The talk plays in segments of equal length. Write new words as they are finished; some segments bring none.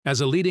As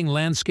a leading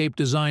landscape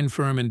design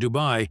firm in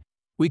Dubai,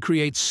 we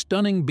create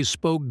stunning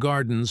bespoke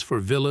gardens for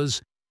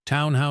villas,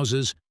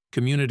 townhouses,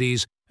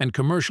 communities, and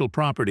commercial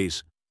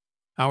properties.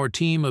 Our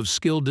team of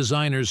skilled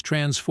designers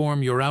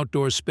transform your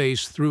outdoor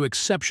space through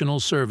exceptional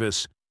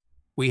service.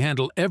 We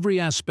handle every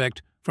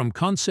aspect from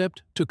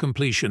concept to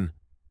completion.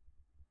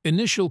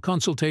 Initial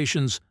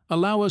consultations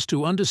allow us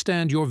to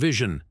understand your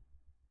vision.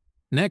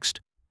 Next,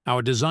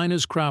 our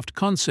designers craft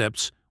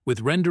concepts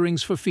with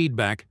renderings for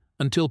feedback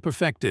until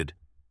perfected.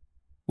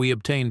 We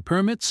obtain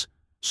permits,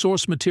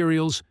 source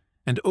materials,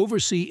 and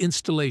oversee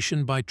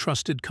installation by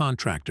trusted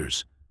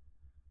contractors.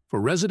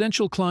 For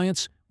residential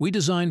clients, we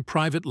design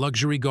private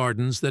luxury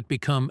gardens that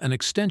become an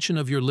extension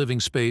of your living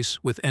space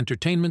with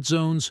entertainment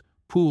zones,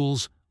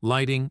 pools,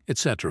 lighting,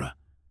 etc.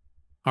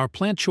 Our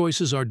plant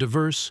choices are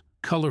diverse,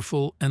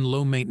 colorful, and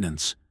low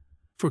maintenance.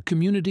 For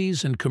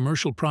communities and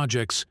commercial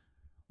projects,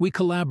 we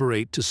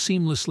collaborate to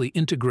seamlessly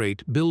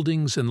integrate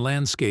buildings and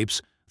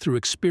landscapes through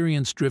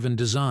experience-driven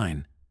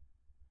design.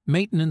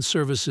 Maintenance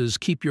services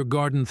keep your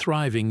garden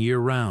thriving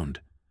year-round.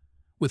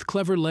 With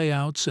clever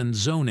layouts and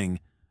zoning,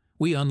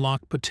 we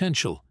unlock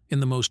potential in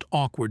the most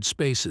awkward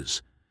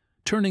spaces,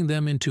 turning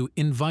them into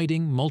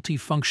inviting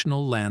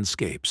multifunctional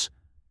landscapes.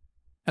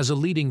 As a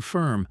leading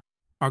firm,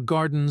 our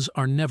gardens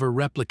are never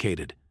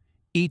replicated.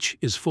 Each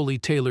is fully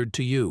tailored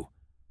to you.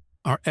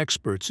 Our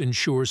experts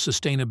ensure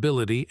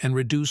sustainability and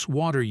reduce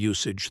water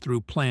usage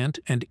through plant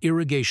and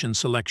irrigation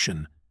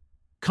selection.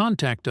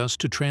 Contact us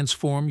to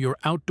transform your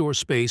outdoor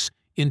space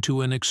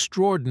into an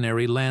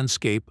extraordinary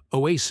landscape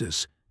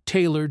oasis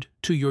tailored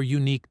to your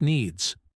unique needs.